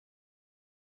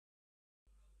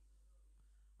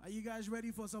Are you guys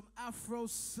ready for some Afro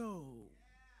soul?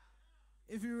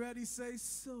 If you're ready, say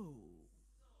soul.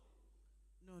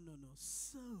 No, no, no,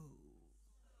 soul.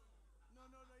 No,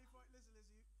 no, no.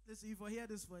 Listen. If I hear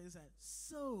this voice, it's like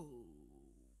soul.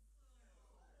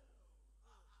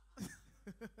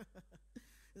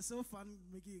 It's so fun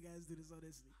making you guys do this,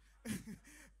 honestly.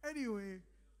 Anyway,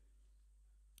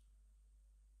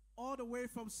 all the way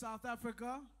from South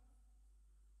Africa,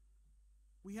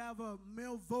 we have a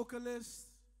male vocalist.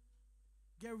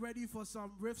 Get ready for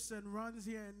some riffs and runs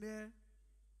here and there.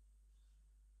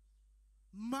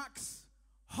 Max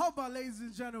Hoba, ladies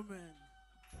and gentlemen.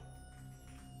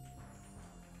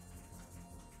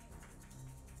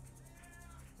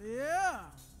 Yeah.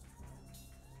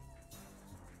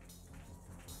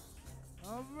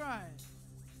 All right.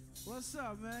 What's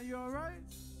up, man? You all right?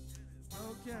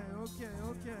 Okay.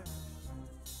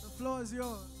 The floor is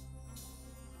yours.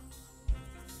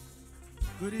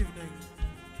 Good evening.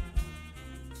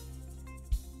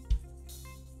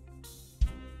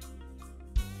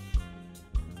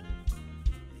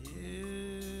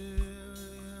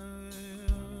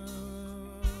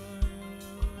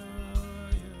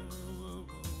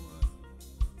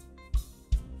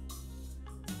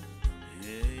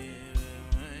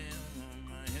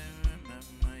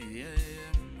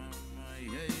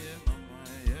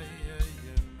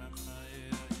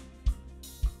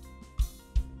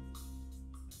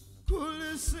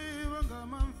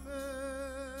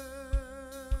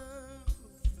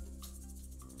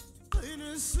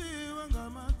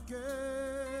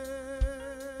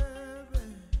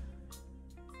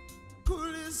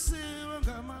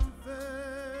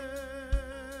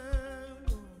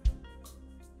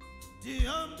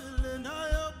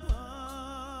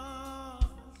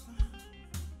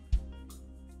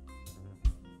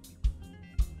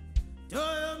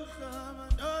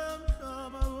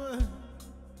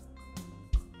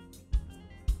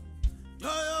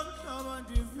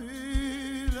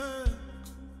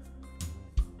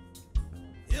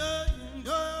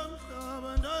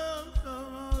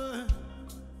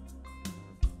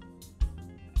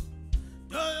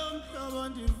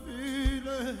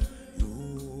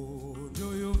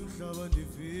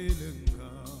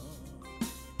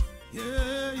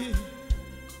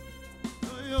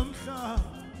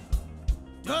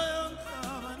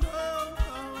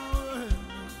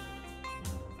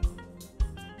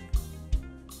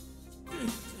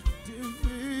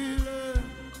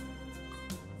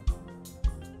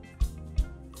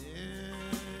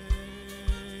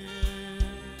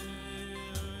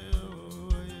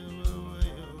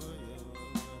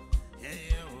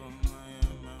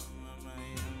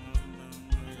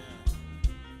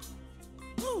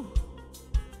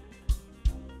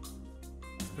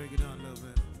 Break it down a little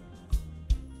bit.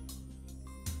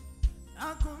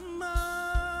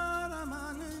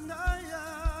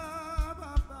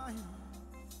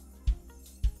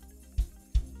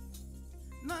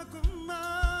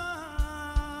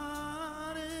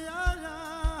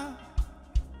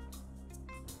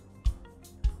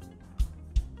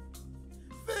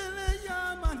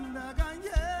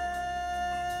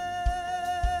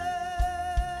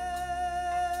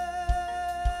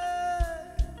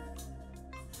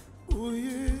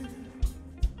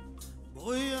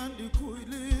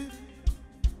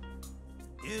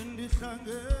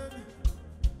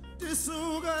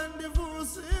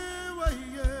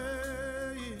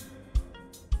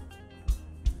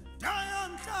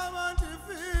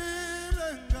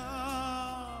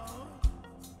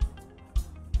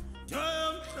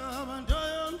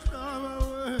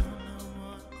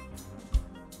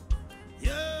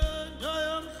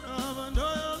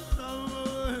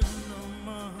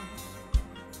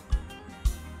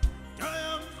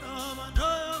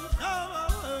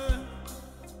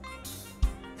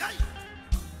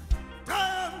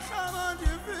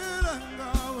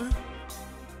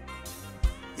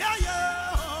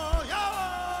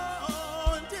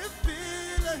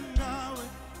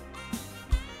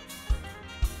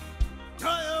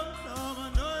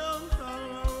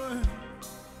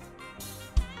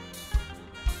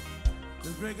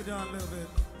 Break it down a little bit.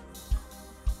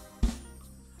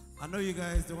 I know you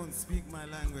guys don't speak my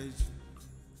language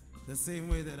the same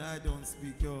way that I don't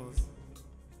speak yours,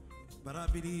 but I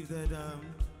believe that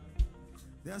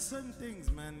there are certain things,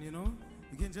 man, you know,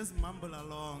 you can just mumble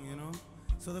along, you know.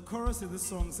 So the chorus of this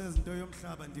song says,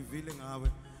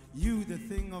 you, the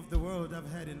thing of the world,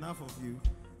 I've had enough of you.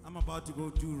 I'm about to go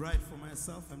do right for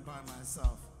myself and by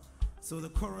myself. So the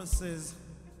chorus says,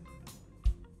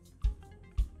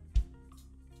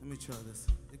 let me try this.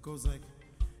 It goes like,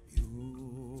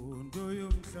 you do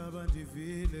yomhlaba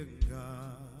ndivile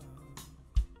nga.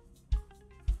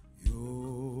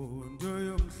 You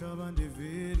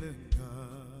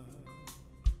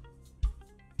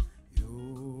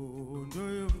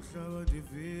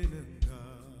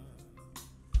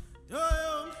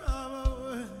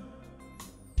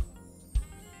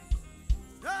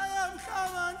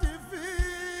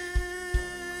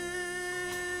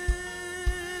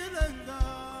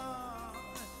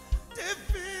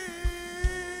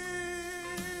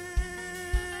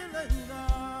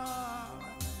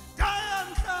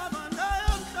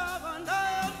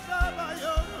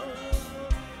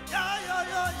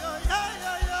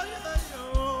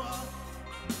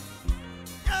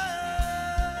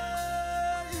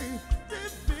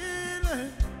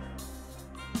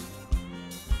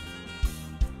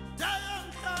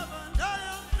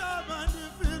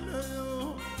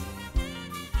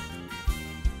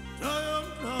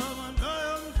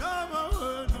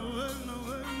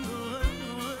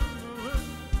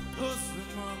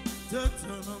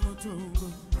Tetana Matungo,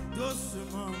 Dosse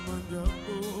Mama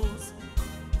Dabos,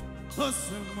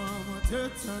 Dosse Mama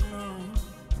Tetana,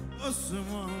 Dosse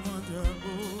Mama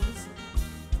Dabos.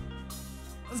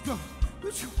 Let's go.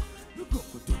 Let's go.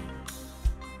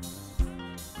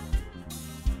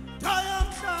 Diam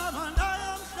Shama,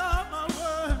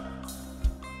 way.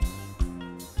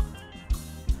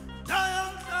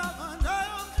 Diam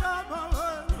Shama,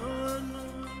 way.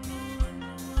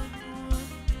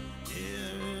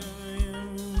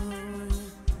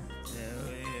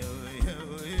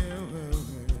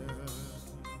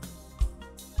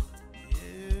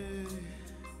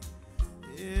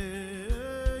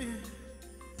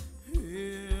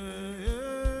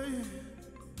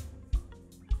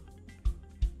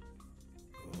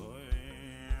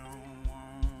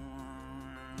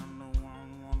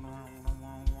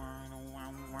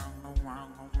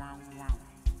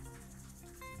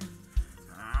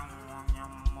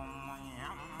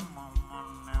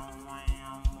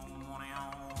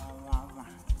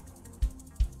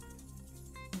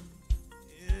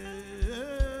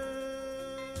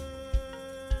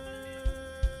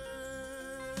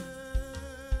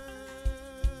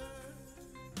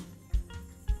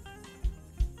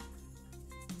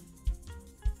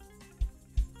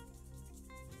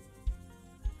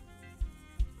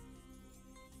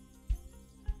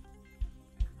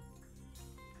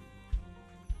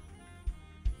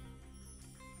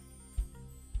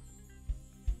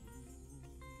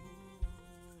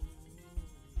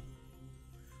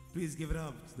 Please give it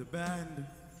up to the band.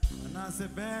 And I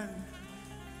said band.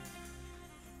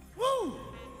 Woo!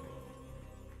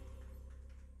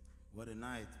 What a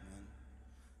night, man.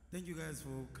 Thank you guys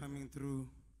for coming through.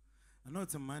 I know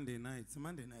it's a Monday night. It's a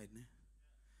Monday night, né?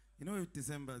 You know,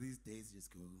 December, these days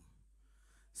just go.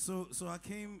 So I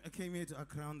came here to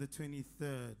Accra on the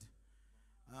 23rd.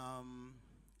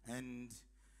 And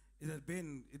it had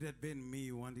been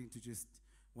me wanted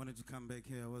to come back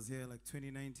here. I was here like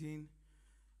 2019.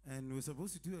 And we were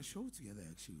supposed to do a show together,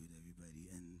 actually, with everybody,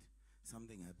 and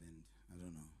something happened. I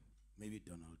don't know. Maybe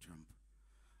Donald Trump.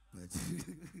 But,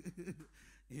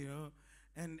 you know,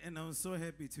 and I was so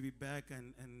happy to be back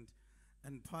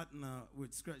and partner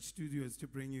with Scratch Studios to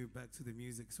bring you back to the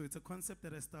music. So it's a concept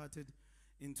that I started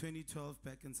in 2012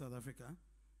 back in South Africa.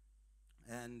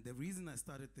 And the reason I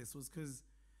started this was because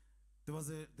there was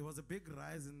a big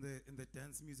rise in the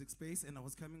dance music space, and I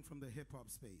was coming from the hip-hop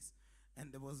space.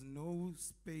 And there was no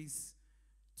space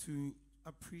to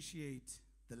appreciate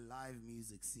the live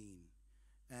music scene.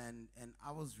 And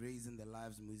I was raised in the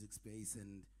live music space,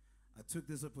 and I took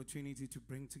this opportunity to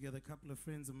bring together a couple of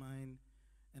friends of mine.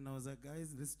 And I was like,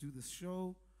 guys, let's do this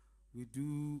show. We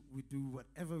do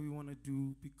whatever we want to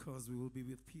do because we will be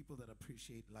with people that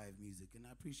appreciate live music. And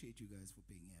I appreciate you guys for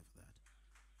being here for that.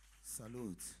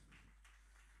 Salute.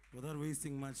 Without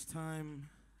wasting much time,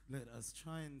 let us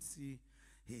try and see.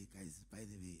 Hey guys, by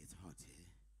the way, it's hot here.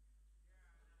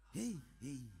 Hey.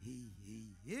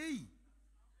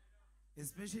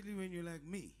 Especially when you're like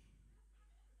me.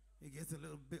 It gets a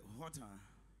little bit hotter.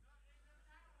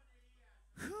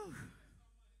 Whew.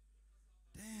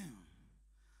 Damn.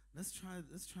 Let's try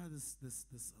this other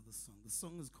song. The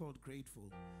song is called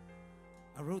Grateful.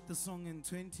 I wrote the song in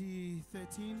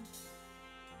 2013.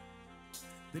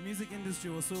 The music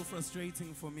industry was so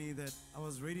frustrating for me that I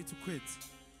was ready to quit.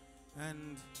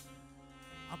 And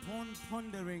upon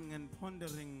pondering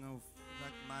of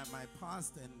like my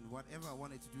past and whatever I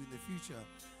wanted to do in the future,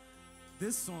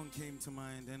 this song came to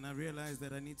mind, and I realized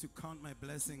that I need to count my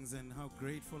blessings and how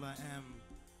grateful I am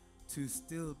to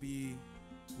still be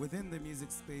within the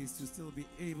music space, to still be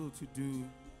able to do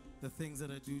the things that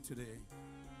I do today.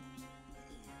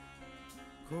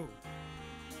 Cool.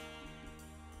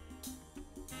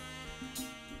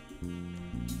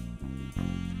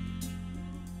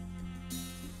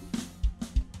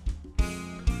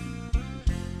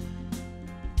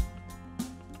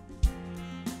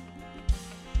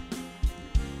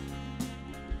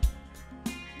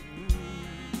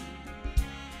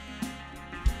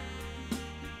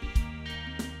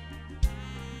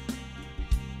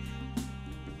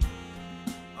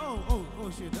 Oh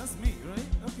shit, that's me, right?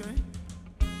 Okay.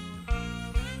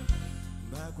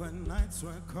 Back when nights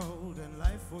were cold and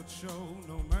life would show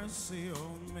no mercy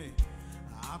on me,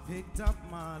 I picked up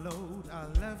my load, I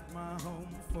left my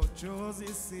home for Jersey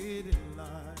City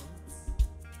lights.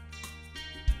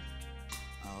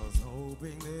 I was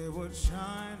hoping they would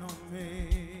shine on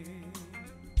me.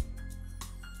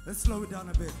 Let's slow it down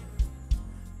a bit.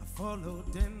 I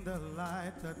followed in the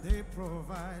light that they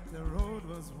provide. The road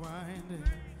was winding,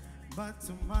 but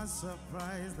to my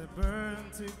surprise, they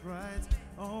burned too bright,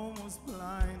 almost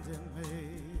blinding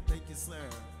me. Thank you, sir.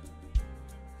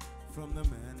 from the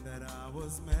man that I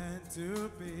was meant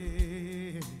to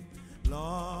be.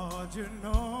 Lord, you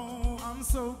know I'm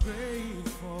so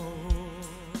grateful.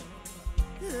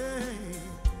 Yeah,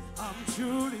 I'm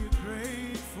truly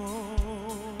grateful.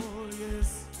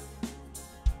 Yes.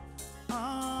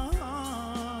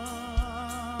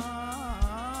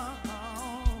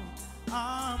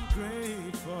 I'm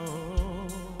grateful.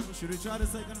 Should we try the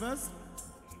second verse?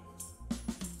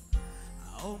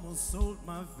 I almost sold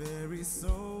my very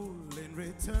soul in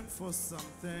return for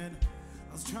something.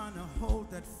 I was trying to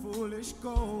hold that foolish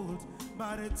gold,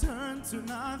 but it turned to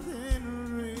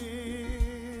nothing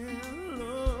real.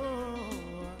 Oh,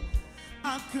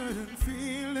 I couldn't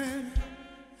feel it.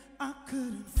 I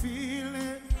couldn't feel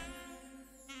it.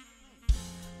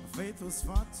 My faith was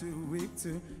far too weak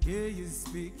to hear you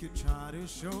speak. You try to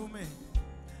show me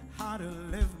how to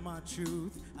live my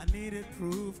truth. I needed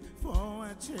proof before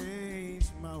I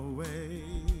changed my ways.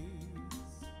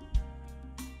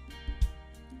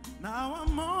 Now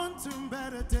I'm on to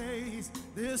better days.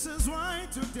 This is why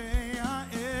today I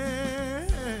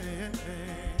am.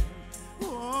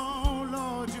 Oh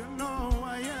Lord, you know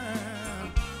I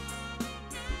am.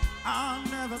 I'm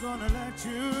never gonna let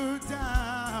you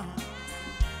down.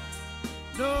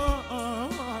 No, no.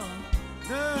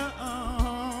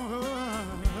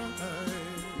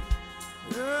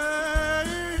 Hey,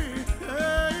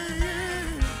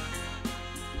 hey.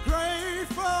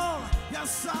 Grateful,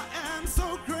 yes I am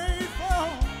so grateful.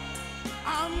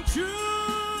 I'm truly,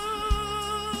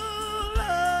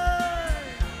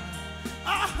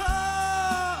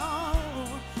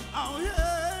 oh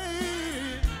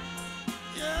yeah,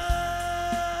 yeah,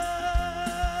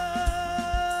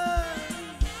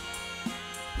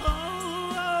 oh.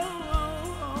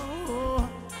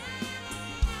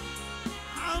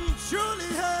 I'm truly,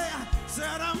 yeah,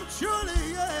 said I'm truly,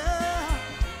 yeah.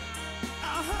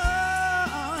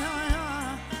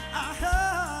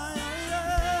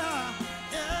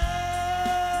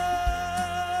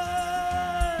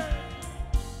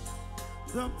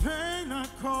 The pain I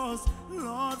caused,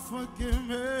 Lord, forgive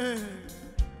me.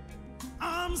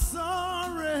 I'm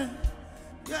sorry,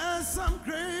 yes, I'm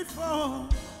grateful.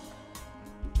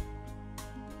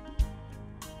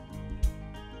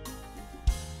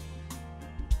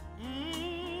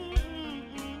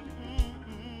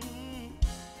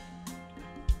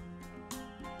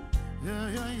 Yeah,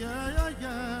 yeah, yeah, yeah,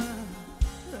 yeah.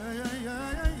 Yeah, yeah,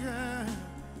 yeah, yeah,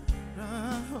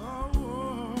 yeah. Oh.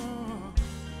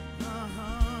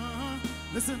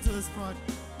 Listen to this part.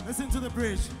 Listen to the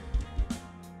bridge.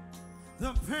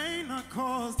 The pain I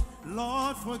caused,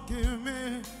 Lord, forgive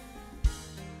me.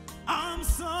 I'm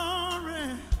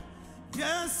sorry.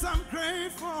 Yes, I'm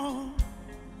grateful.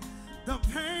 The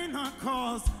pain I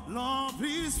caused, Lord,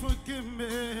 please forgive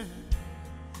me.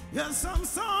 Yes, I'm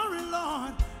sorry,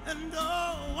 Lord, and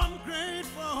oh, I'm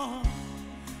grateful.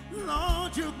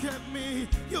 Lord, you kept me,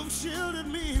 you've shielded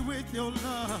me with your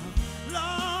love.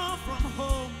 Love from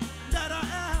home that I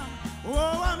am.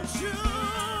 Oh, I'm truly.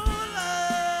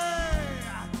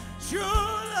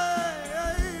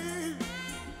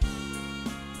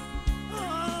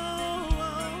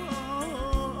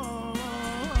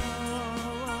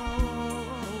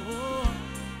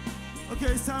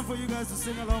 Okay, it's time for you guys to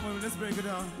sing along with me. Let's break it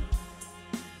down.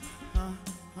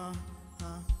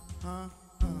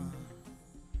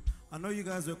 I know you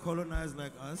guys were colonized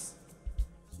like us.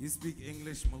 You speak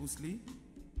English mostly.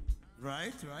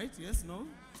 Right? Yes, no?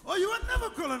 Oh, you were never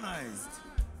colonized.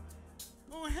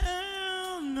 Oh,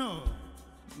 hell no.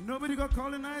 Nobody got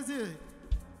colonized here.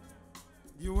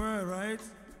 You were, right?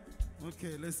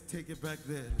 Okay, let's take it back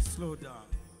there. Slow down.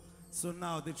 So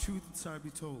now the truth shall be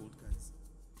told, guys.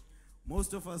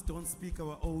 Most of us don't speak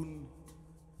our own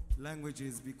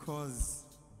languages because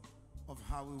of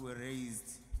how we were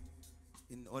raised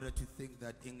in order to think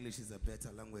that English is a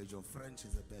better language or French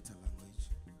is a better language.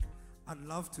 I'd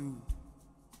love to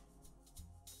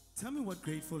tell me what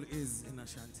grateful is in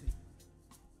Ashanti.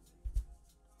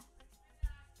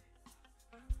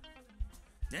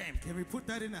 Damn, can we put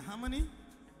that in a harmony?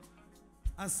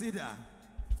 Asida.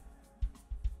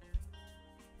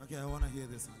 Okay, I want to hear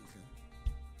this, uncle.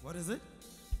 What is it?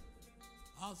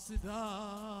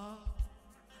 Asida.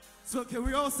 So can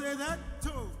we all say that?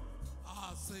 Two.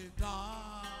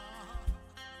 Asida.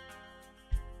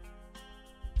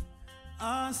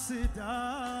 Asida.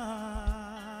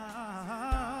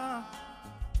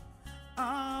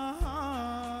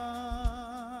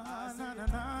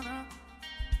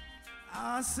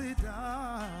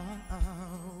 Asida.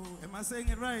 Am I saying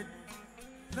it right?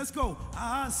 Let's go.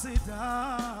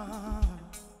 Asida.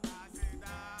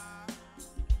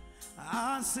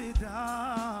 Asida.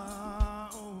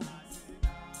 Oh.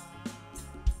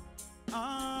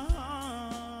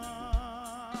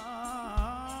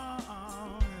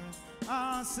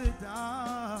 I sit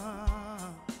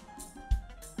down.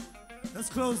 Let's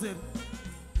close it.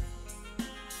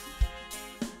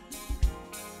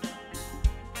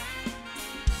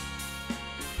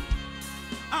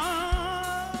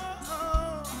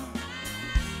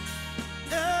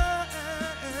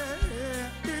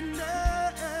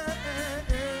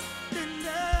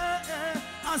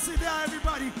 I sit down,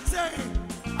 everybody. Say,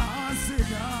 I sit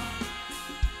down.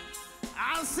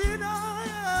 I sit down.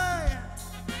 Yeah.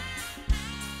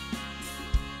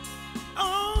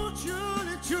 Oh,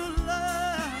 truly, truly.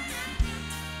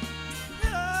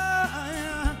 Yeah,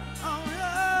 yeah. Oh,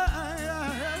 yeah, yeah,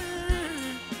 yeah.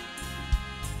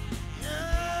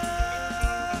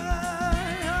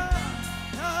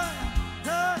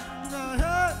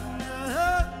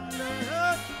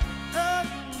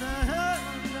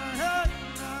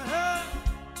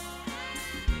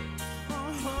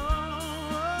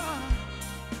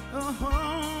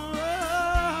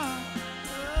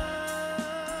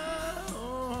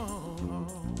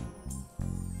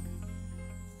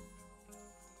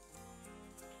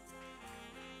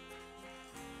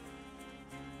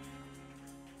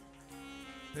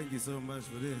 Thank you so much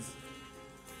for this.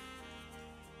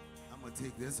 I'm gonna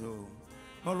take this home.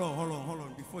 Hold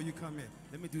on. Before you come in,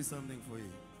 let me do something for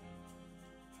you.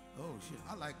 Oh shit,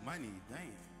 I like money,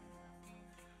 damn.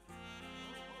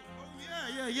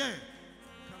 Oh yeah.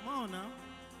 Come on now.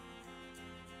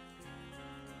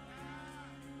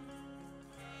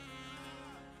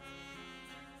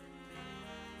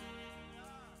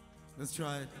 Let's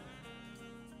try it.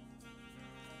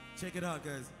 Check it out,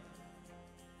 guys.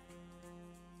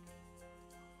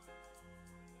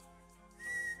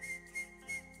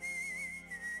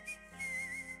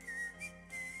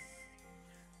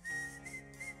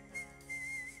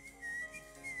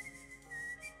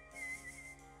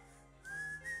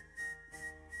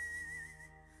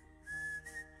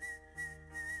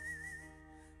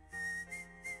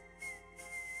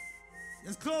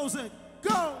 Let's close it.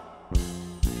 Go!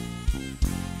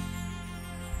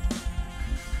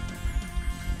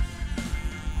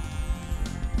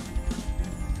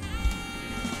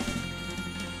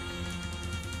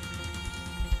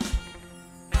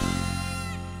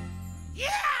 Yeah!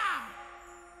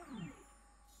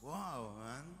 Wow,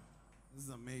 man. This is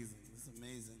amazing. This is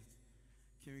amazing.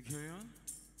 Can we carry on?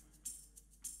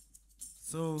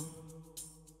 So,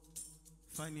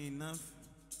 funny enough,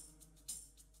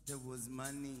 there was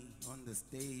money on the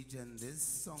stage, and this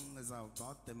song is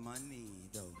about the money,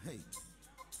 though. Hey.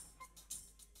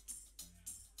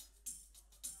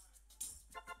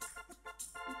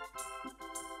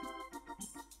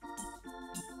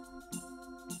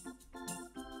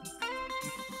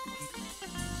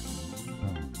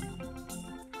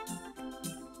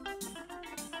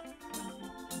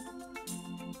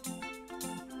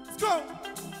 Let's go!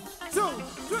 2,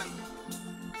 3.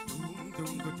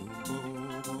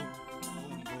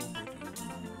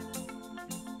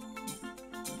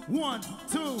 1,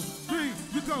 2, 3,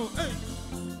 you go, hey!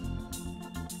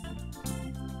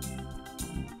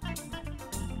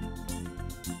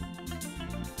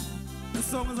 This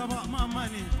song is about my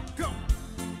money. Go!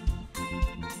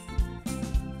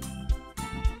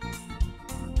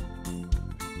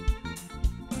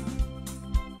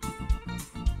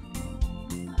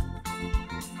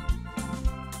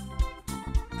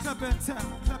 Clap and tap,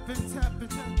 clap and tap, and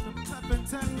tap, clap and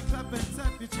tap, you clap and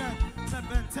tap, you chat,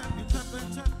 clap and tap, you clap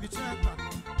and tap, you chat.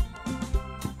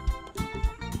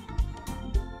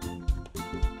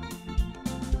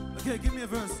 Okay, give me a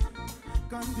verse.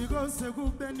 Kandigo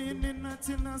sekubenini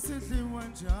nathi nasidliwa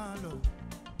njalo.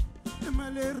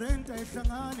 Imali renta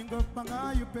ihlangani ngoba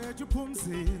ngayo ubheja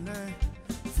uphumzile.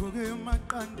 Vuke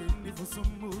emaqandeni vusa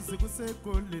umuzi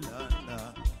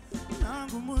kuseGolilanda.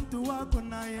 Nangu umuntu wakho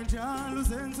naye njalo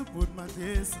uzenza ubhuti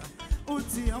madlisa.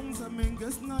 Uthi awungizame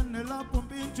ngesincane lapho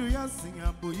mpintshu yazi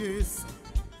ngiyabuyisa.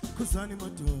 Khuzani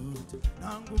madoda,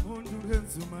 nangu umuntu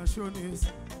ngenza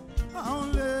umashonisa.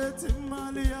 Awulethe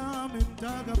imali yami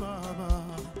mdaka baba.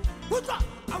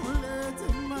 Awulethe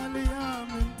imali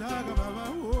yami mdaka baba.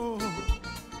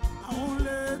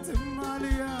 Awulethe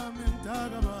imali yami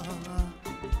mdaka baba.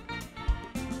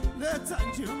 Letha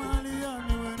nje imali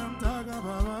yami wena mdaka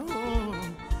baba.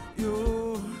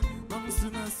 Yo,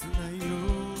 bamsuna suna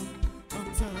yo,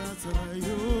 bamtara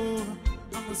yo,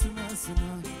 bamsuna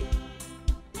suna.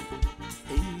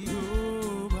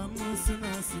 Yo,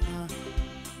 bamsuna suna.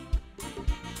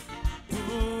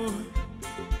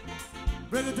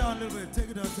 Break it down a little bit. Take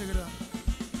it down.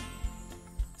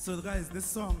 So guys, this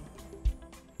song,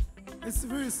 it's a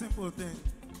very simple thing.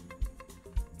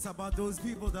 It's about those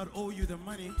people that owe you the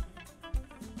money.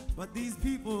 But these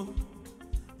people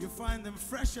You find them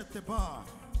fresh at the bar.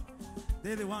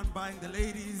 They're the one buying the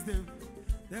ladies, them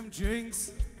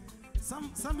drinks.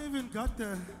 Some even got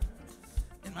in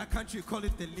my country you call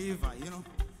it the liver, you know.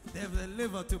 They have the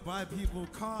liver to buy people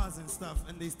cars and stuff,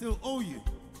 and they still owe you.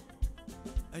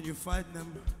 And you find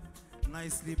them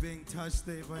nicely being touched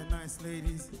there by nice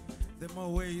ladies. The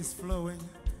moe is flowing,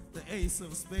 the ace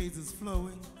of spades is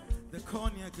flowing, the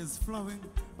cognac is flowing.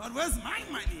 But where's my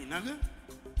money, nigga?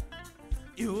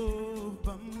 Yo,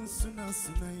 bam suna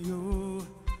suna yo,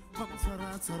 bam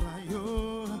tara tara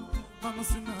yo, bam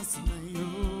suna suna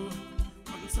yo,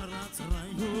 bam tara tara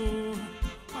yo,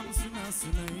 bam suna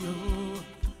suna yo,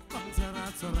 bam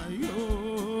tara tara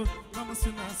yo, bam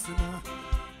suna suna.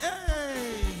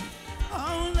 Hey,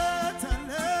 I'll let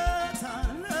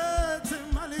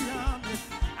Maliame,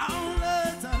 I'll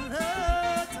let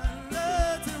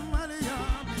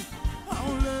Maliame,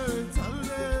 I'll let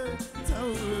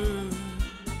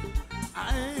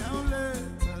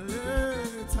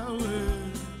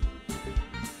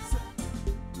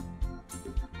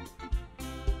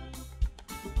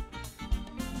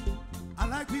I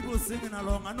like people singing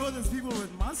along. I know there's people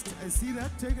with masks. I see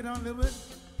that. Take it down a little bit.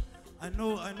 I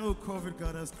know COVID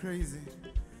got us crazy.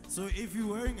 So if you're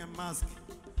wearing a mask,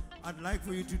 I'd like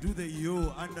for you to do the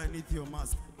yo underneath your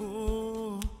mask.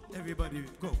 Oh, everybody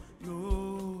go.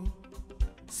 Yo.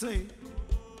 Say.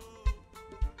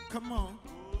 Come on.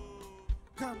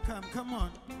 Come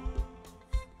on.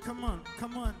 Come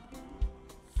on.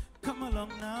 Come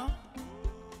along now.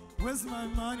 Where's my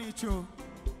money, Cho?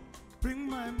 Bring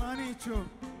my money, Cho.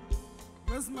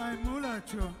 Where's my moolah,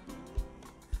 Cho?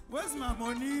 Where's my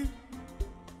money?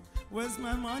 Where's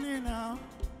my money now?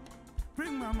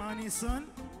 Bring my money, son.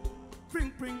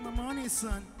 Bring my money,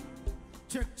 son.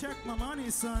 Check my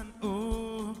money, son.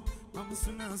 Oh, bam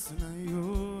suna suna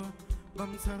yo,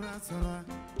 bam tara tara,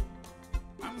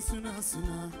 bam suna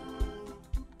suna.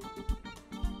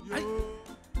 Yo.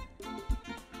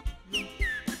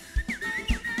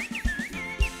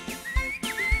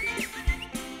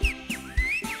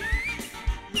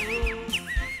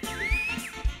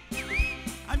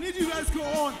 I need you guys to go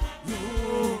on.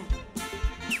 Yo.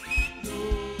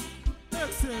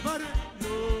 Everybody,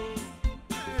 yo,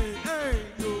 hey,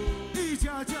 yo,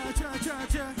 cha, chaka,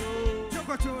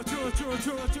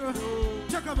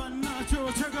 chakabanna,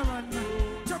 chaka,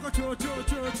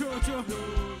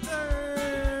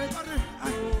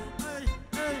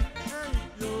 hey,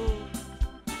 yo.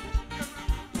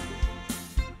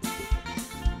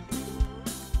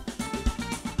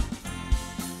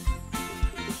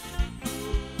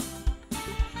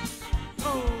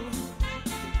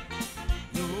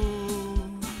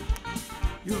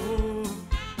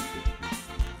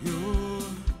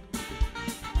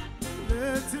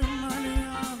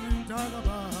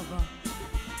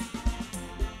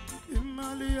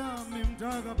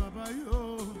 Mdaga baba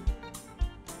yo,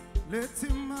 let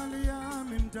him malia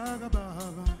mdaga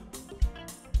baba,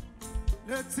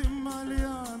 let him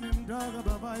malia mdaga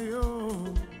baba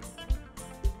yo.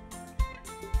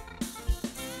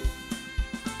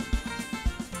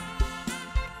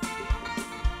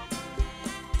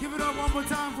 Give it up one more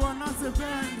time for another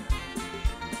band.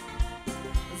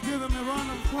 Let's give them a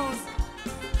round of applause.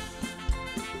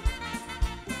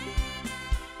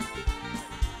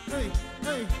 Hey.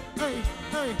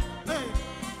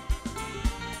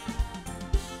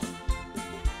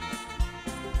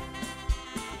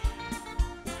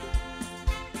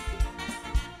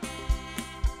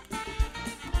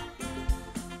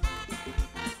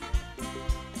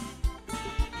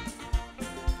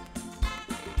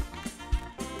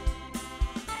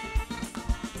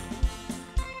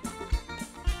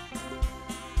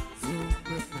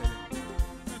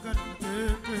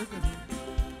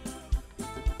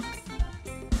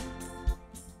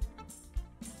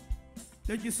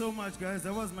 Thank you so much, guys.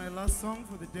 That was my last song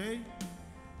for the day.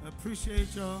 I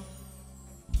appreciate y'all.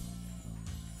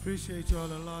 Appreciate y'all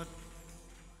a lot.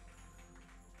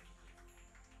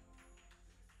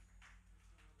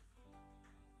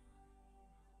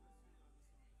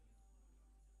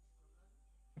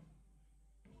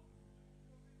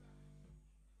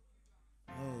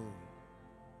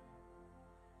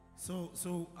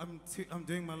 So I'm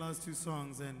doing my last two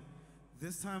songs, and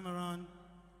this time around,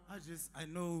 I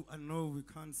know we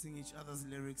can't sing each other's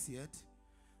lyrics yet,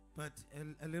 but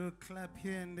a little clap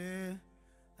here and there,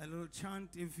 a little chant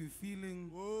if you're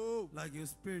feeling like your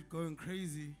spirit going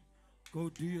crazy, go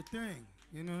do your thing.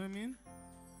 You know what I mean?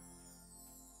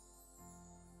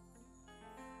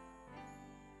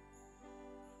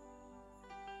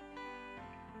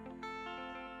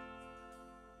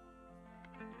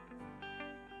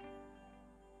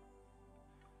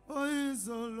 Oh,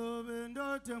 Ayizolo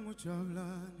bendoda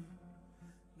ngujabulani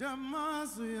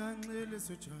Damazwi yancele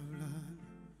sojabulani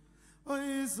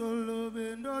Ayizolo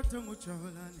bendoda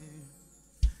ngujabulani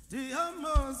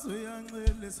Diamazwi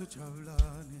yancele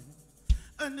sojabulani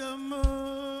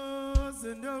Endamosi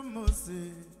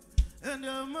Endamosi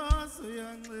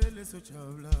yancele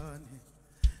sojabulani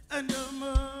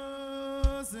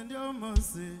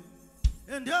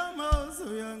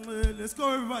Endamosi yancele. Let's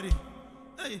go everybody.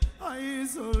 Hey,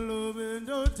 ayizolo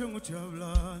bendoda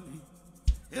ngujabulani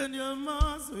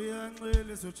Endamosi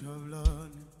yancele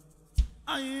sojabulani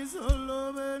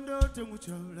Ayizolo bendoda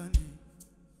ngujabulani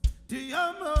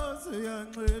Diamazwi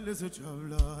yancele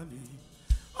sojabulani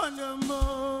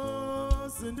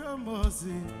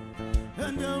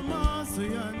Endamosi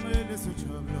yancele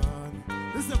sojabulani.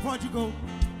 This is the part you go.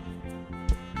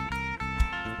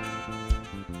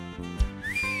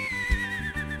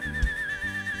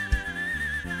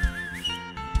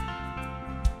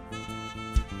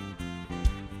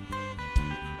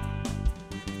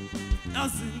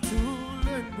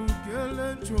 Asintule mbukele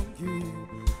njongi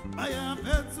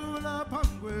Ayaphetula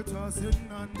pangwetha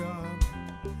senanda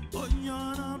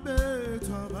Onyana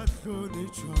betha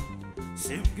bahlonitshwa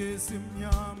Simke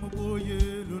simnyama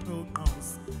boyelo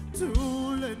nonqasi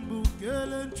Thule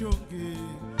mbukele njongi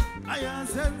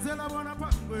Ayazenzela bona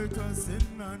pangwetha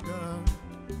senanda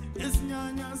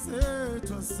Isinyanya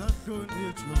sethu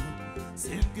sahlonitshwa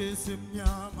Simke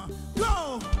simnyama.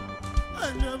 Go!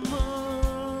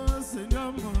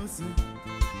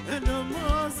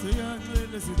 Endamosi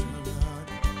yancele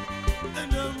sojabulani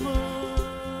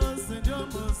Endamosi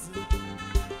yancele.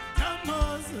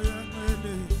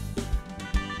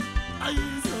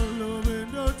 Ayizolo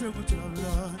bendoda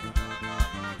ngujabulani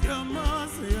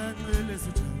Endamosi yancele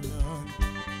sojabulani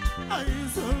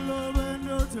Ayizolo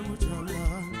bendoda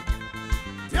ngujabulani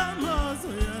Endamosi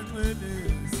yancele.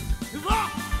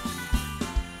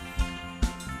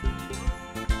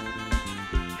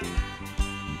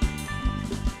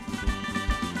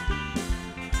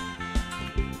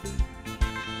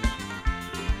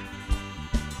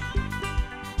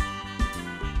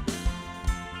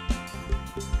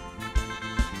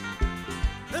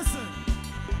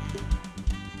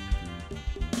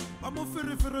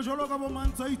 Jolo ka bo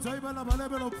mantsaitsai ba la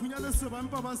balebela o phunyale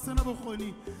sebampa ba sena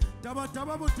bokgoni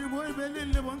taba botemo e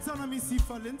beleng le bontshana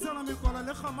mesifa le ntshana mekwala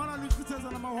le kgamana le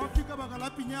khitsetsana mahwafi ka baka la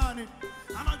pinyane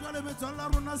ana jwale metswalle la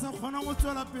rona sa kgonang go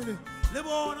tswela pele le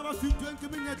bona ba fitweng ke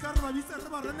menyetla re ba bitsa re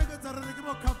ba reneketsa re re ke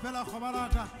bokhapela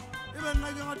kgobalaka e be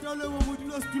nna ke rata le bo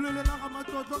modilo setulele la ga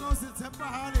matlotlo ka go se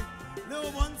tshepagale le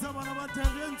o bontsha bana ba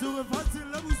thegentso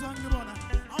lefatsheng le buswang ke bona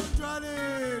jwale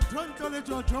tonto le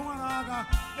jotho ngwanaka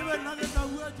e be nna ke tla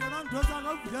bua tjena ntho tsa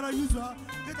ka fitlhela yuswa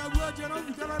ke tla bua tjena o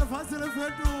fitlhela lefatshe le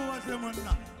fetoga tle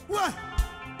monna we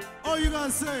all you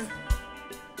guys say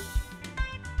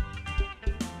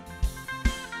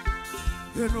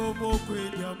no more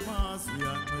kwendi amazwi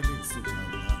yancele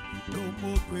sojabulani no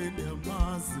more kwendi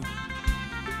amazwi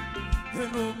no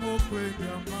more kwendi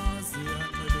amazwi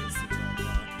yancele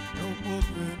sojabulani no more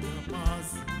kwendi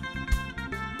amazwi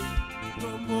no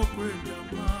more kwendi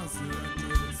amazwi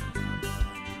yancele sojabulani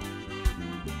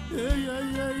yeah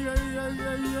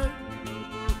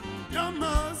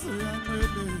amazwi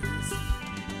yancele.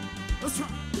 Let's try.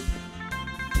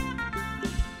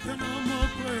 No more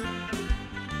kwendi.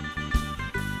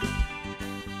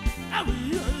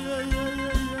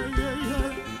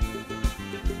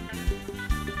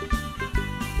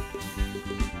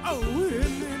 Oh,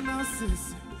 yenina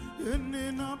sisi,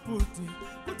 yenina puti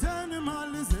Kutheni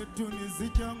mali zethu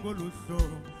nizitya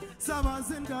ngoluhlobo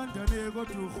Sabazi intandane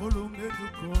kodwa urhulumente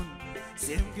ukhona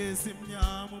Simke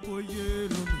simnyama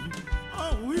uboyelo.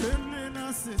 Oh,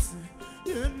 yenina sisi,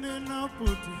 yenina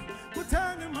puti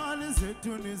Kutheni mali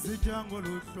zethu nizitya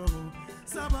ngoluhlobo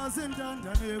Sabazi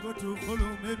intandane kodwa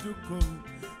urhulumente ukhona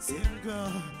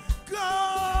Simka go!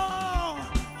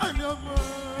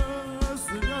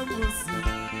 Endamosi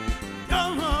yancele.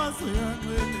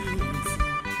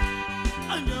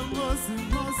 Endamosi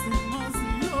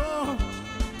yo.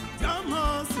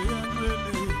 Endamosi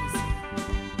yancele.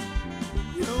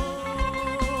 Yo.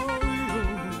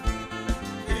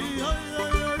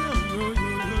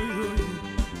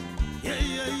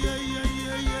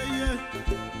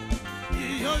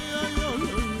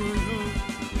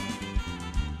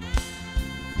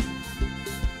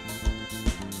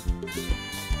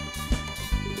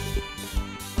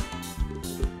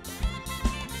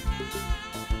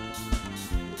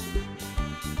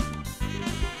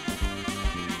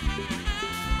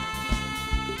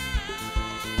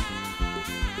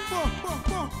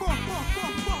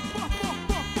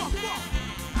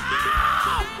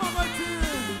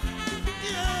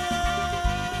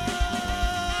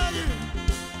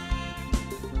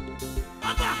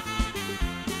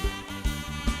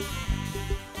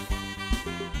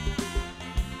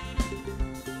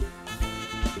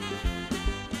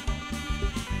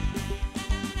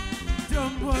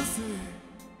 Jamasi,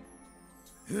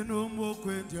 no more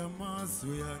when Jamas,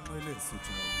 we are no less.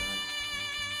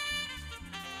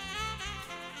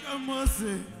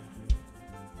 Jamasi,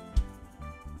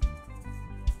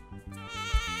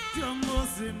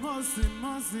 Jamasi,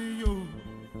 Masi, you.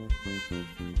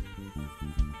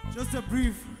 Just a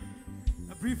brief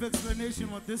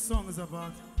explanation what this song is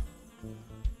about.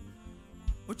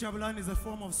 Uchabulan is a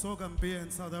form of sorghum beer in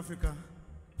South Africa.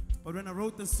 But when I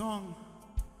wrote the song,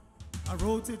 I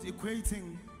wrote it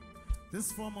equating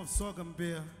this form of sorghum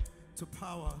beer to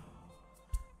power.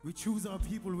 We choose our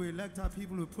people, we elect our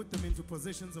people, we put them into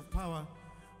positions of power.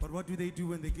 But what do they do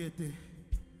when they get there?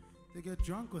 They get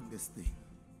drunk on this thing.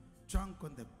 Drunk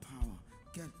on the power.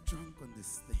 Get drunk on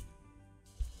this thing.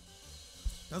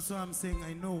 That's why I'm saying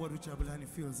I know what Uchabulani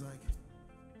feels like.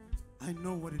 I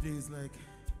know what it is like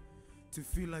to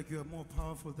feel like you are more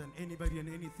powerful than anybody and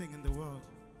anything in the world.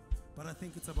 But I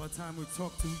think it's about time we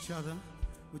talk to each other,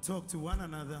 we talk to one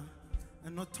another,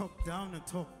 and not talk down and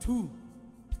talk to,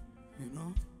 you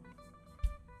know?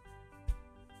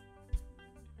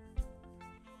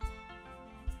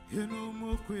 No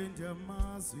more when your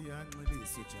mass, we are really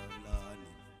such a lot.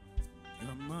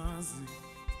 No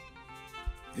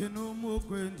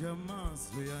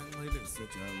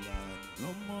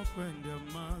more when your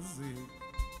mass,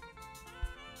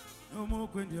 no more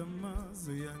when your mass,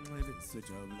 we are really such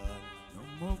a lot. No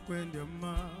more when your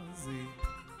mass,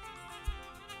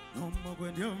 no more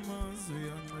when your mass, we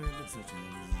are really such a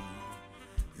lot.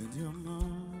 And your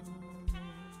mass.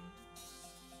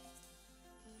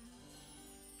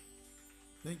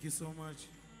 Thank you so much.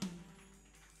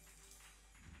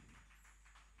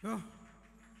 Oh.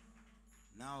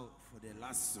 Now for the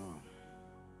last song.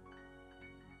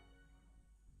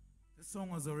 This song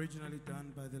was originally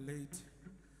done by the late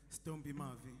Stompy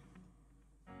Mavi.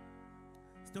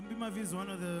 Stompy Mavi is one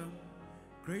of the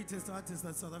greatest artists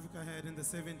that South Africa had in the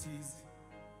 70s.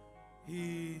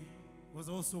 He was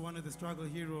also one of the struggle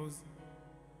heroes,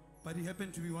 but he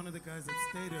happened to be one of the guys that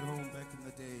stayed at home back in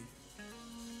the day.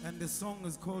 And the song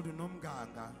is called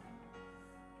Unomganga,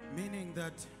 meaning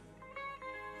that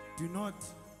do not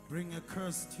bring a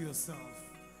curse to yourself.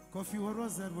 Kofi, what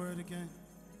was that word again?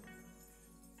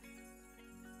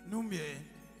 Numye.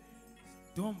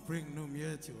 Don't bring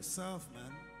numye to yourself,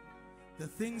 man. The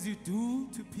things you do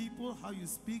to people, how you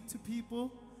speak to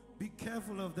people, be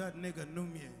careful of that nigga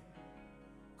numye.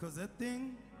 Because that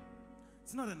thing,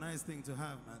 it's not a nice thing to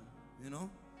have, man. You know?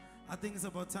 I think it's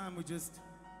about time we just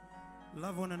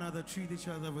love one another, treat each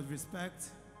other with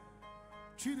respect,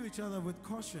 treat each other with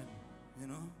caution, you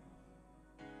know?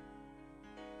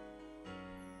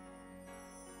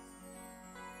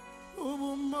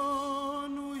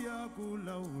 Umumonu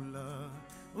yakulaula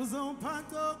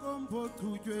uzamphatha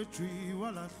kompothutywe jwi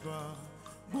walahlwa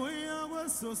buya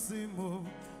kwesosimo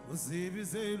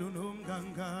uzibizela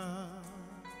unomganga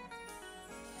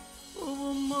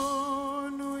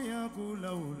umumonu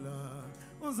yakulaula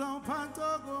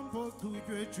uzamphatha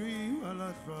kompothutywe jwi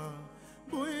walahlwa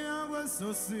buya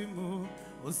kwesosimo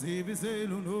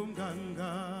uzibizela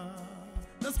unomganga.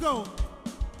 Let's go.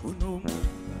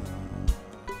 Unomganga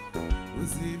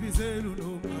uzibizela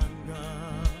unomganga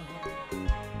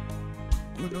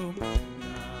unomganga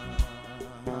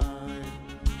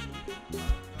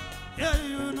yeah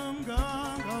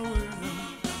unomganga wena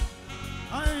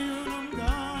ay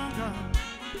unomganga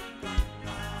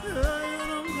yeah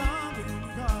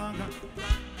unomganga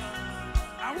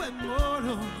awe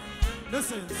molo.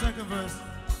 Listen, second verse.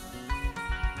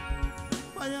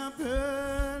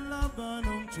 Bayaphela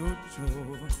banomjojo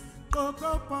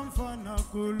Koko pamfana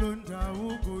kulunda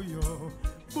ukuyo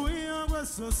buya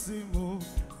kwesosimo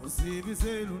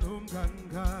uzibizela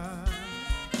unomganga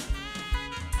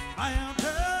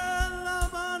ayaphela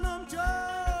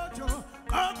banomjojo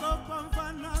koko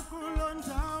pamfana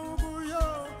kulunda ukuyo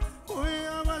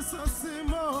buya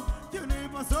kwesosimo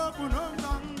yunipa sopu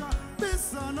nomganga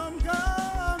bisa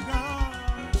nomganga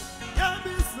ya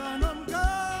bisa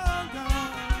nomganga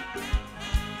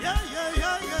yeah yeah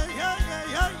yeah yeah yeah yeah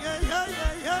yeah yeah yeah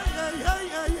yeah yeah yeah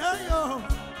yeah yeah yo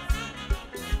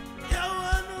yeah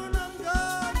wanu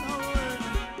namganga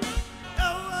wenu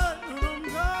yeah wanu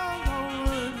namganga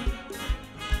wenu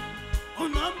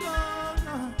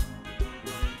unamganga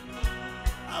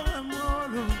awe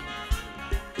molo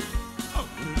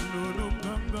wenu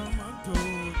namganga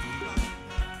matoti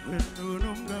wenu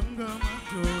namganga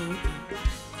matoti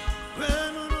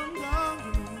wenu namganga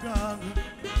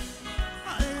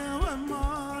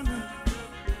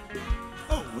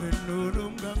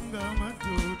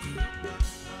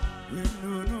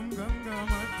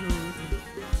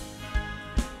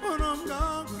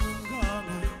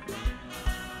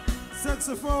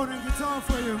saxophone and guitar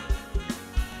for you.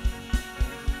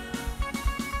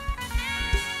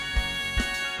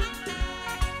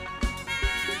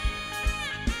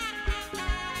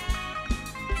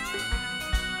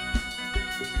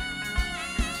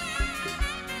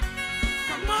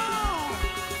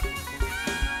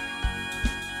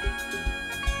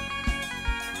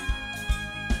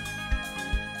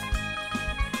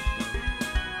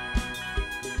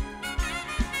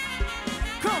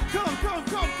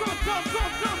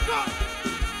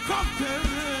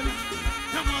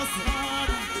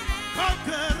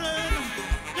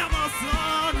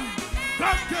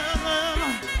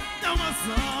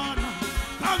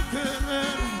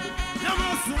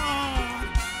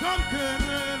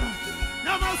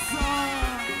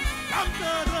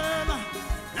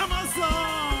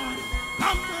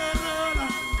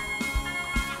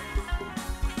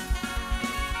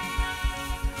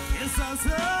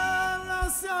 Isazela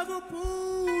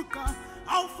siyakubuka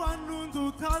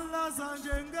awufanundu khalaza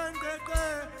njengendeke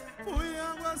buya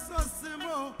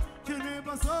kwesosimo kini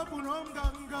basobu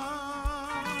nomganga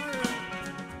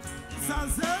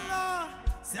Isazela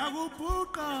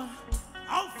siyakubuka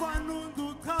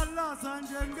awufanundu khalaza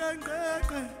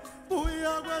njengendeke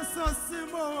buya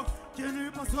kwesosimo kini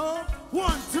basobu 1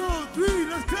 2 3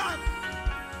 let's clap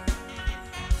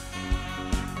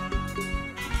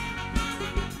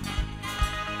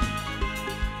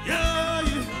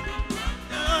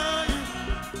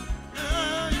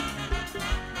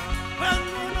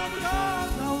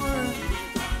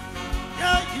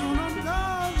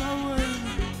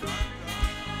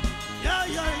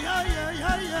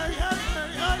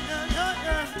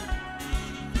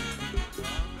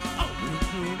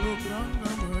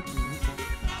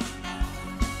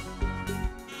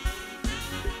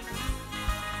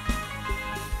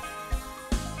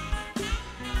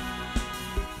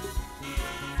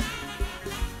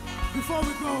Before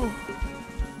we go,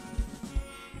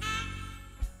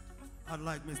 I'd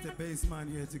like Mr.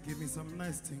 Bassman here to give me some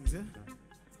nice things, yeah?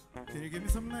 Can you give me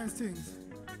some nice things?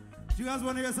 Do you guys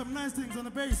want to hear some nice things on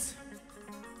the bass?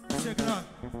 Check it out.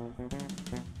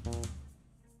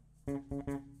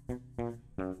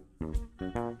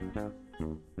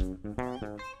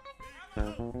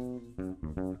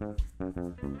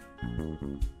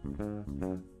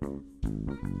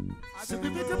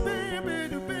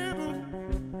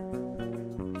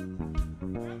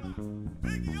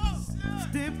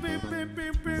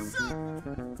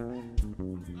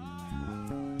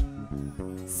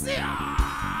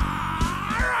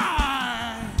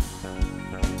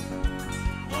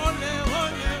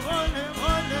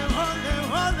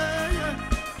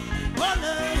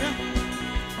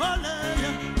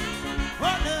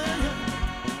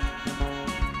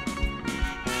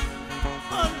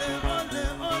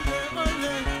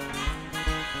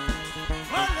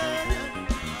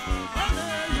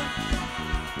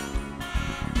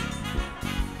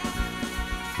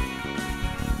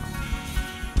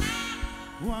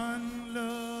 One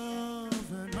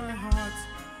love in my heart,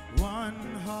 one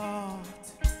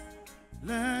heart.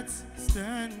 Let's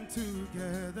stand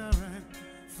together and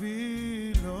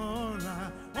feel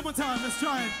alright. One more time, let's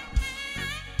try it.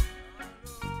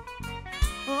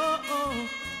 Oh, oh.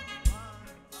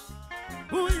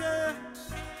 Oh, yeah.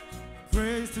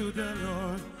 Praise to the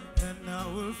Lord, and I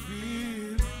will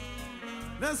feel.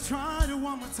 Let's try it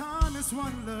one more time. It's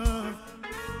one love.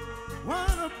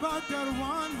 What about that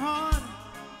one heart?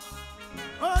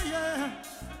 Oh, yeah.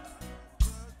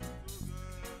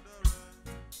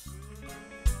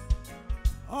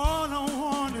 All I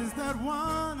want is that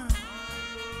one.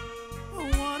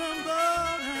 What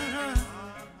about it?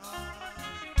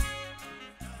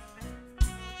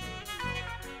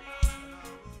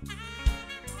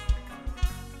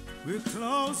 We're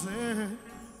closing.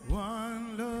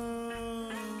 One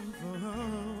love,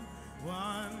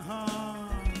 one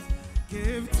heart.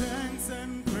 Give thanks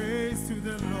and praise to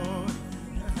the Lord,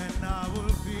 and I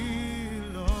will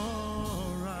feel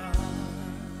alright.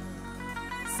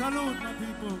 Salute, my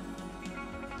people.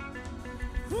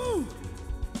 Woo.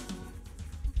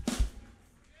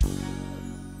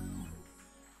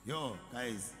 Yo,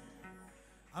 guys,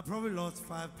 I probably lost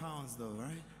 5 pounds though,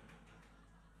 right?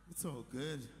 It's all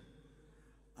good.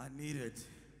 I need it.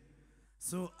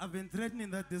 So I've been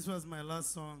threatening that this was my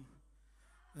last song.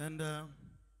 And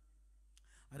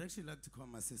I'd actually like to call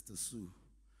my sister Sue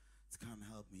to come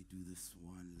help me do this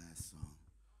one last song.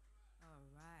 All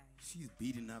right. She's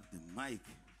beating up the mic.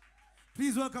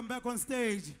 Please welcome back on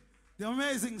stage the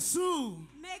amazing Sue.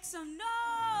 Make some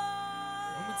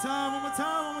noise. One more time, one more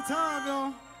time, one more time,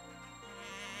 y'all.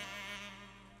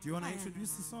 Do you want to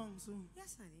introduce the song, Sue?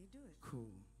 Yes, honey, do it.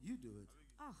 Cool. You do it.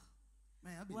 Oh,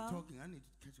 Man, I've been Well- talking. I need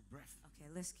to catch a breath. Okay,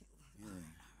 let's get. Yeah. All right,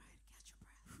 catch your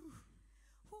breath.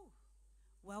 Whew.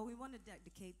 Well, we want to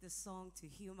dedicate this song to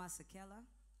Hoba Sakela.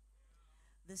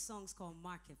 This song's called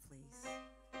Marketplace.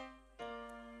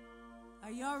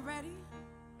 Are y'all ready?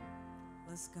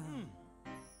 Let's go.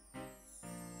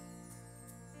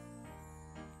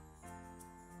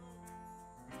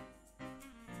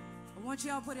 I want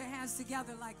y'all to put your hands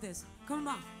together like this. Come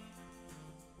on.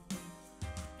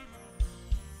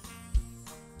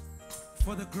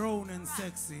 For the grown and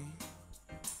sexy.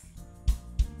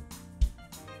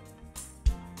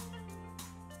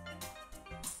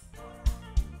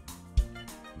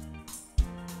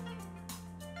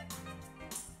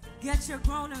 Get your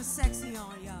grown and sexy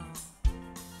on, y'all.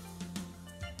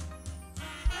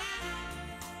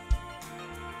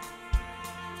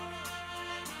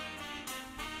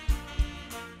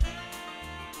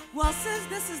 Well, since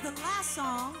this is the last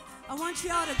song, I want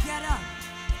y'all to get up.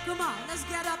 Come on, let's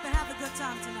get up and have a good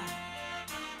time tonight.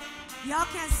 Y'all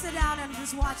can't sit down and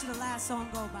just watch the last song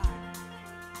go by.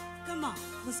 Come on,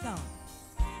 let's go.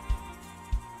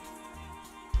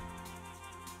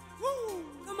 Woo!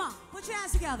 Come on, put your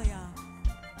hands together, y'all.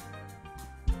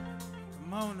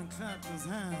 Come on and clap those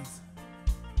hands.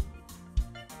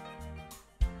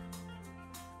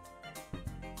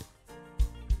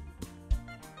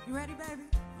 You ready, baby?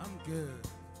 I'm good.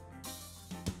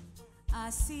 I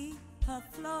see her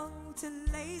floating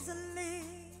lazily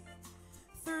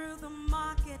through the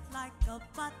market like a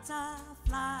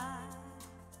butterfly.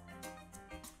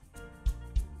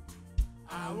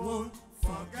 I won't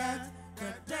forget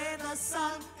The day the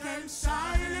sun came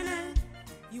shining in.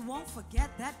 You won't forget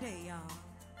that day, y'all.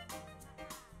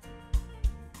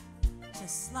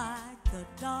 Just like the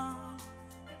dawn,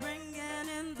 bringing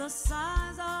in the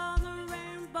signs of the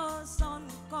rainbows on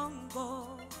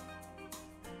Congo.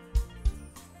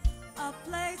 A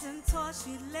blazing torch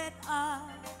she lit up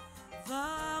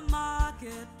the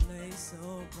marketplace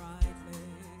so brightly.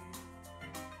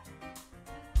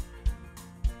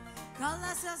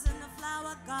 Colors in the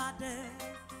flower garden,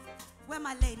 where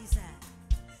my ladies at?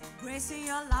 Gracing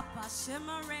your lapa,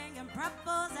 shimmering in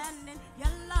purples and in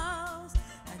yellows,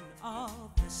 and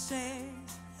all the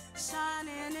shades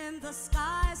shining in the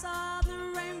skies of the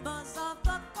rainbows of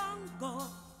the Congo.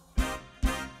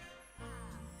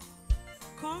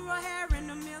 Cornrow hair in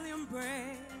a million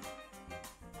braids,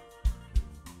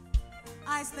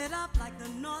 eyes lit up like the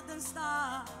northern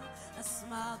star, a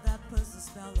smile that puts a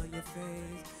spell on your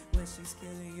face when she's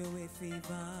killing you with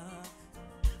fever.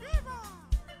 Fever!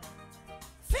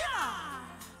 Fever!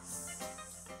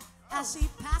 As she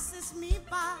passes me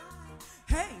by,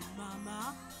 hey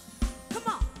mama, come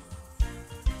on.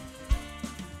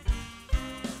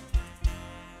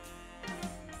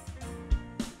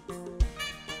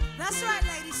 That's right,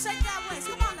 ladies. Shake that waist.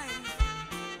 Come on, ladies.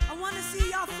 I want to see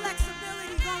your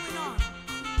flexibility going on.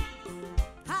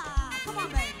 Ha! Come on,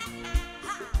 baby.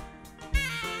 Ha!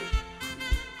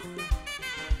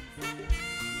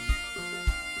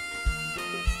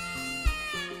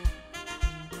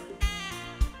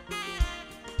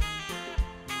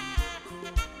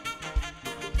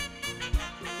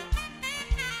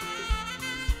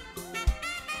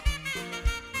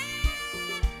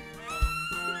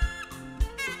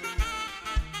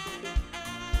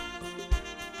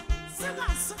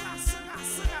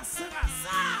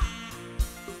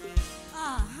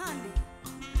 Honey.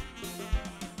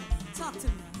 Talk to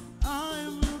me.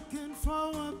 I'm looking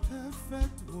for a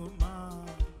perfect woman,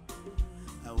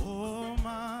 a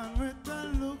woman with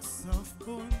the looks of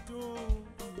Bondo.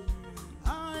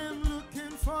 I am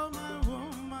looking for my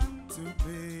woman to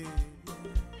be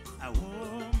a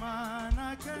woman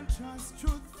I can trust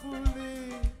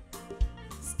truthfully,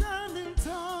 standing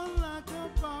tall like a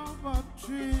baobab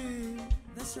tree.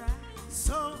 That's right.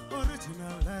 So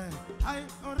original, I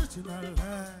original.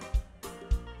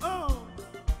 Oh,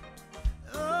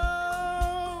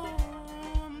 oh,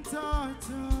 I'm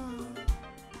Tata.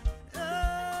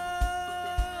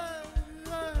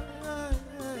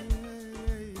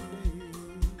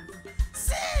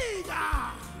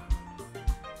 Siga,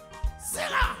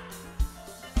 siga.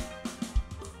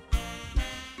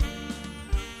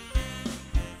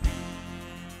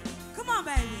 Come on,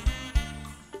 baby.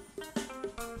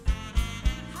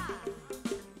 Ha.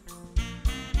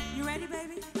 You ready,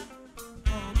 baby?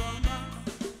 Boom, boom, boom.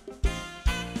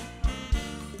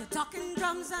 The talking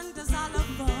drums and the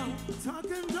xylophone,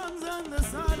 Talking drums and the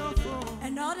xylophone.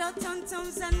 and all the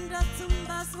tum-tums and the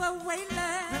tumbas were wailing.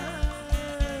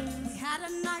 Hey, We had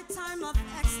a nighttime of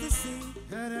ecstasy,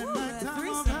 had a Ooh, night a time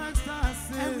of threesome.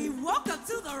 ecstasy. and we woke up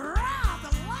to the roar of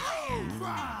the lion.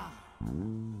 Rah.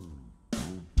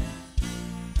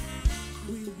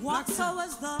 walk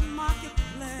towards the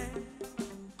marketplace,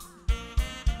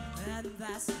 and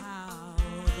that's how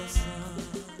the sun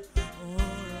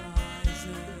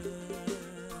rises.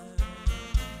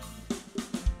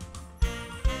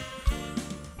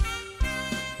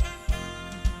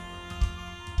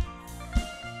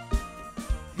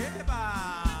 Heba.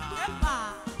 Heba.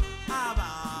 Aba.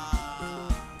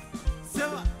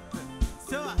 Sewa.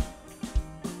 Sewa.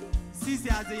 Sisi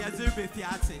aze yazurbe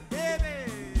fiate. Hebe.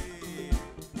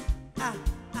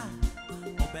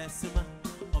 Obesima,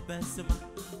 Obesima,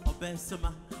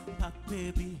 Obesima, pop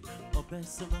baby,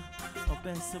 Obesima,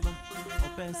 Obesima,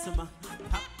 Obesima,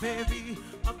 pop baby,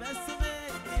 Obesima,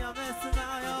 Obesima,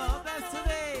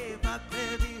 Obesima, pop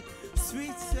baby,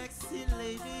 sweet sexy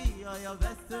lady, oh your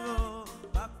festival,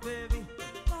 pop baby,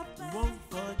 won't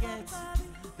forget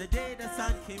the day the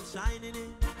sun came shining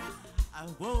in. I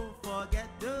won't forget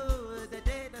the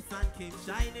day the sun came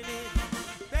shining in.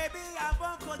 Baby, I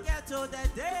won't forget the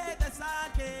day the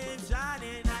sun came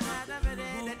shining.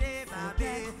 The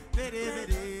day,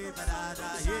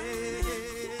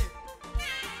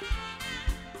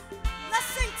 Let's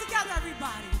sing together,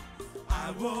 everybody.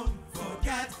 I won't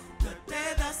forget The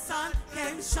day the sun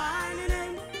came shining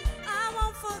in. I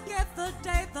won't forget the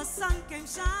day the sun came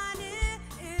shining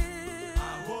in.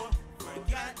 I won't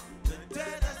forget the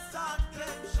day the sun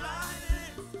came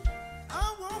shining.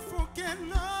 I won't forget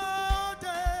no day.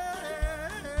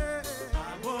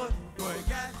 I won't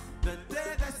forget the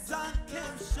day the sun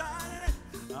came shining.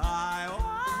 I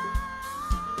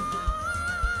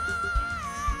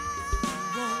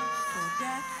Won't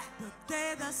forget the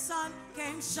day the sun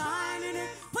came shining in.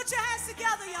 Put your hands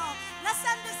together, y'all. Let's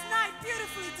end this night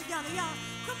beautifully together, y'all.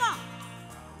 Come on.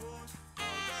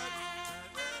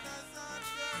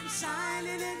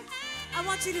 Shining in. I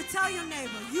want you to tell your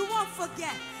neighbor, you won't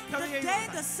forget the day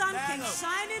the sun came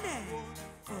shining in.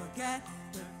 Forget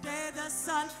the day the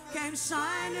sun came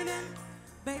shining in.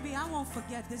 Baby, I won't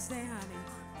forget this day, honey.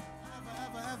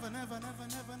 Never, never, never,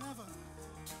 never, never.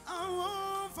 I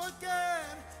won't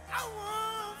forget. I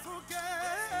won't forget.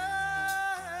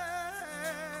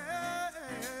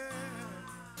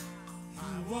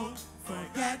 I won't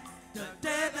forget the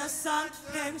day the sun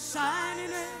came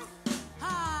shining in.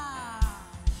 Ha!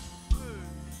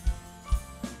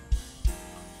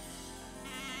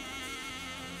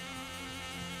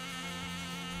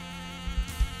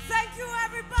 Thank you,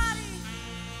 everybody.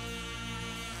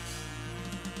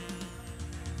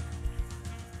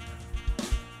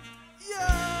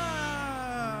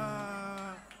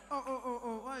 Yeah.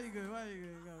 Oh. Why you good? Why you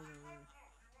good?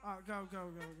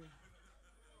 Go.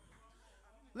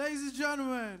 Ladies and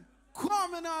gentlemen,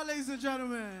 Kwame now, ladies and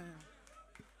gentlemen.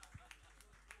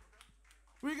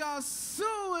 We got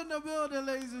Sue in the building,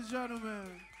 ladies and gentlemen.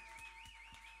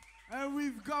 And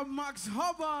we've got Max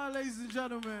Hoba, ladies and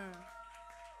gentlemen.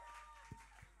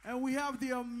 And we have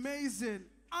the amazing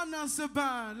Anna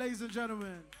Saban, ladies and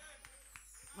gentlemen.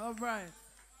 All right.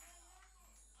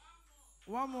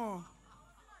 One more.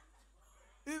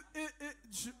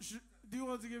 Do you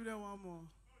want to give them one more?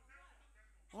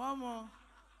 One more.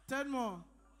 10 more.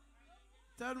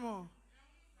 10 more.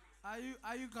 Are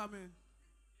you coming?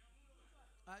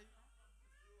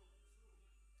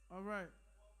 All right.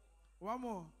 One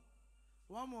more.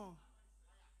 One more.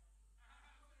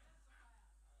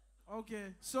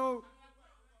 Okay. So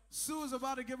Sue is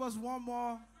about to give us one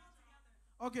more.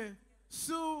 Okay.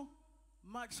 Sue,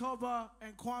 Max Hoba,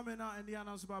 and Kwame now and the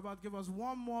announcer are about to give us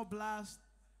one more blast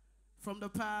from the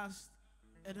past,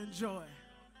 and enjoy.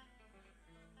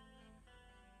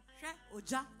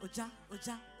 Oja, Oja,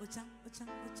 Oja, Oja, Oja,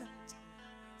 Oja.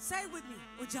 Say it with me.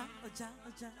 Oja, Oja,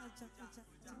 Oja, Oja, Oja.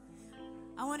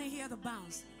 I want to hear the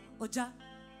bounce. Oja.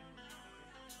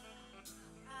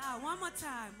 One more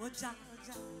time. Oja,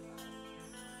 Oja.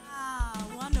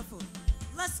 Wonderful.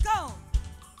 Let's go.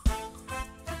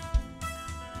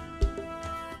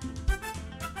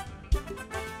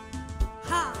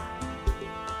 Ha.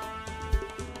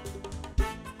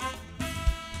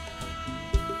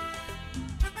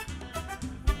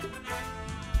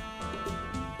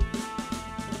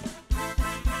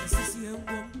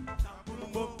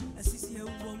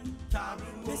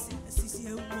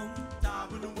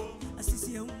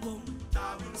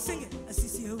 Sing it.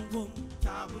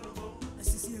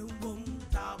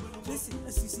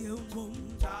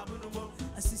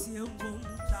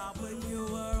 When you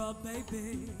were a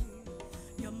baby,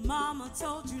 your mama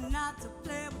told you not to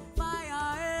play with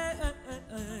fire.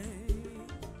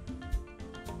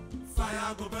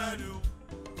 Fire go burn you.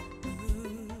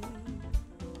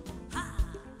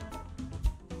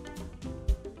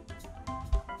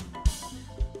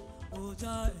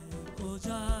 Oja,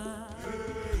 Oja.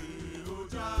 Hey,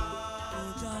 Oja.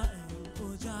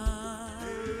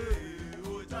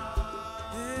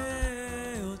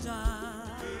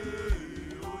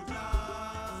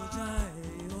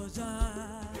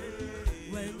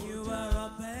 When you were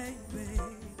a baby,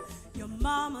 your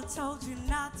mama told you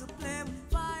not to play with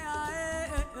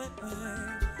fire.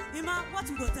 Ima, what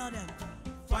you go tell them?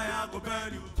 Fire go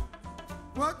burn you.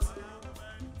 What?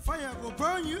 Fire go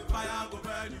burn you? Fire go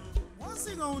burn you. What's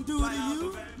he gonna do to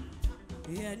you?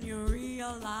 And you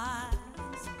realize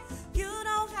you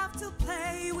don't have to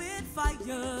play with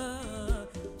fire.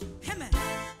 Him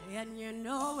and you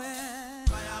know it.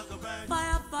 Fire go burn you.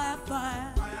 Fire, fire,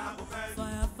 fire. Fire go burn you.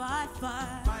 Fire, fire,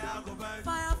 fire. Fire go burn you.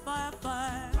 Fire, fire,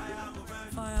 fire. Fire go burn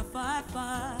you. Fire, fire,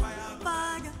 fire. Fire,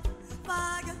 fire,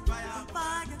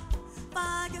 fire,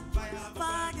 fire,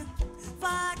 fire, fire,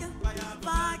 fire,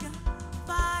 fire,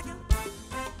 fire.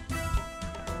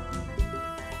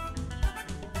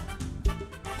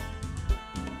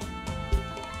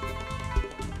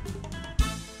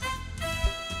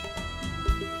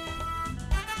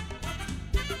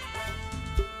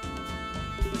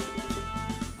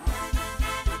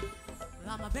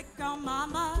 I'm a big girl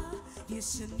mama, you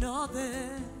should know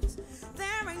this.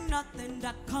 There ain't nothing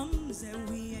that comes and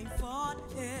we ain't fought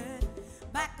it.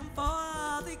 Back and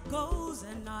forth it goes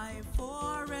and I ain't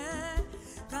for it.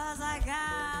 Cause I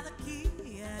got the key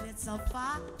and it's a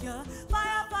fire.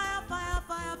 Fire, fire, fire,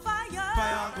 fire, fire.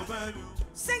 Fire go burn you.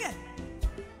 Sing it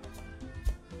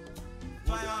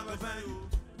Fire go burn you.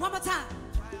 one more time.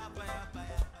 Fire, fire,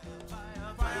 fire, fire,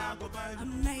 fire, fire go burn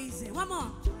you. Amazing, one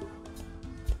more.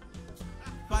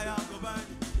 Fire go burn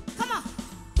you. Come on.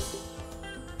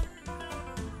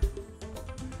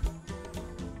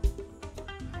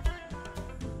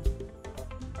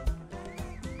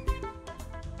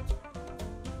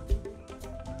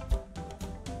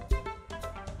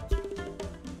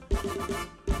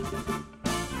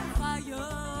 Fire,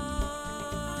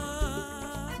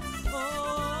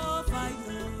 oh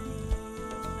fire,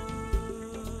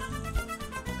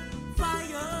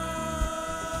 fire,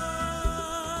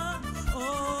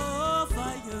 oh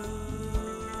fire,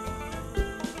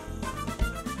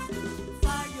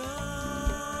 fire,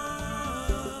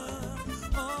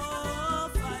 oh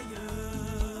fire, fire.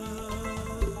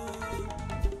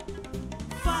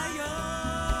 Fire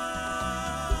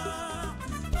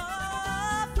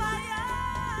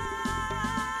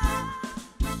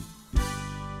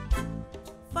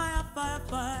go burn you. Fire, fire,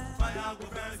 fire. Fire go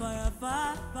burn you. Fire,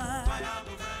 fire,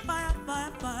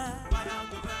 fire. Fire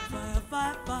go burn you. Fire,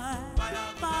 fire, fire.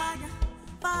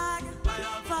 Fire, fire,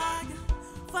 fire,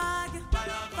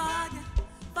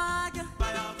 fire, fire,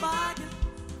 fire,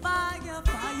 fire,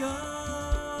 fire.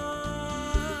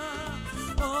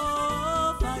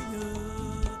 Oh, fire.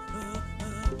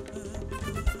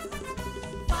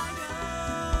 Fire.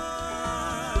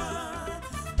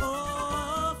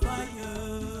 Oh, fire.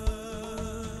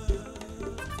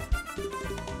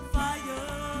 Fire.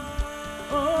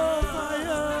 Oh,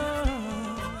 fire.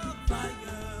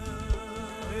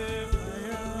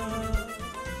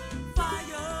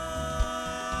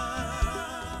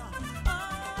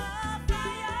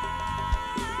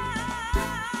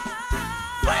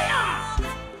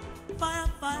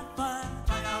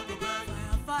 Fire go burn.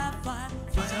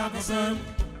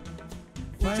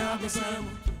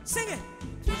 Sing it.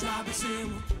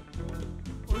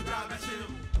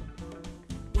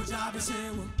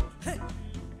 Hey.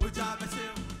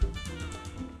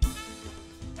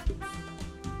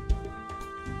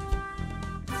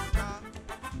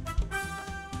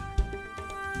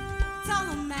 Tell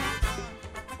 'em, man.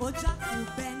 Oja will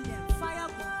bend them.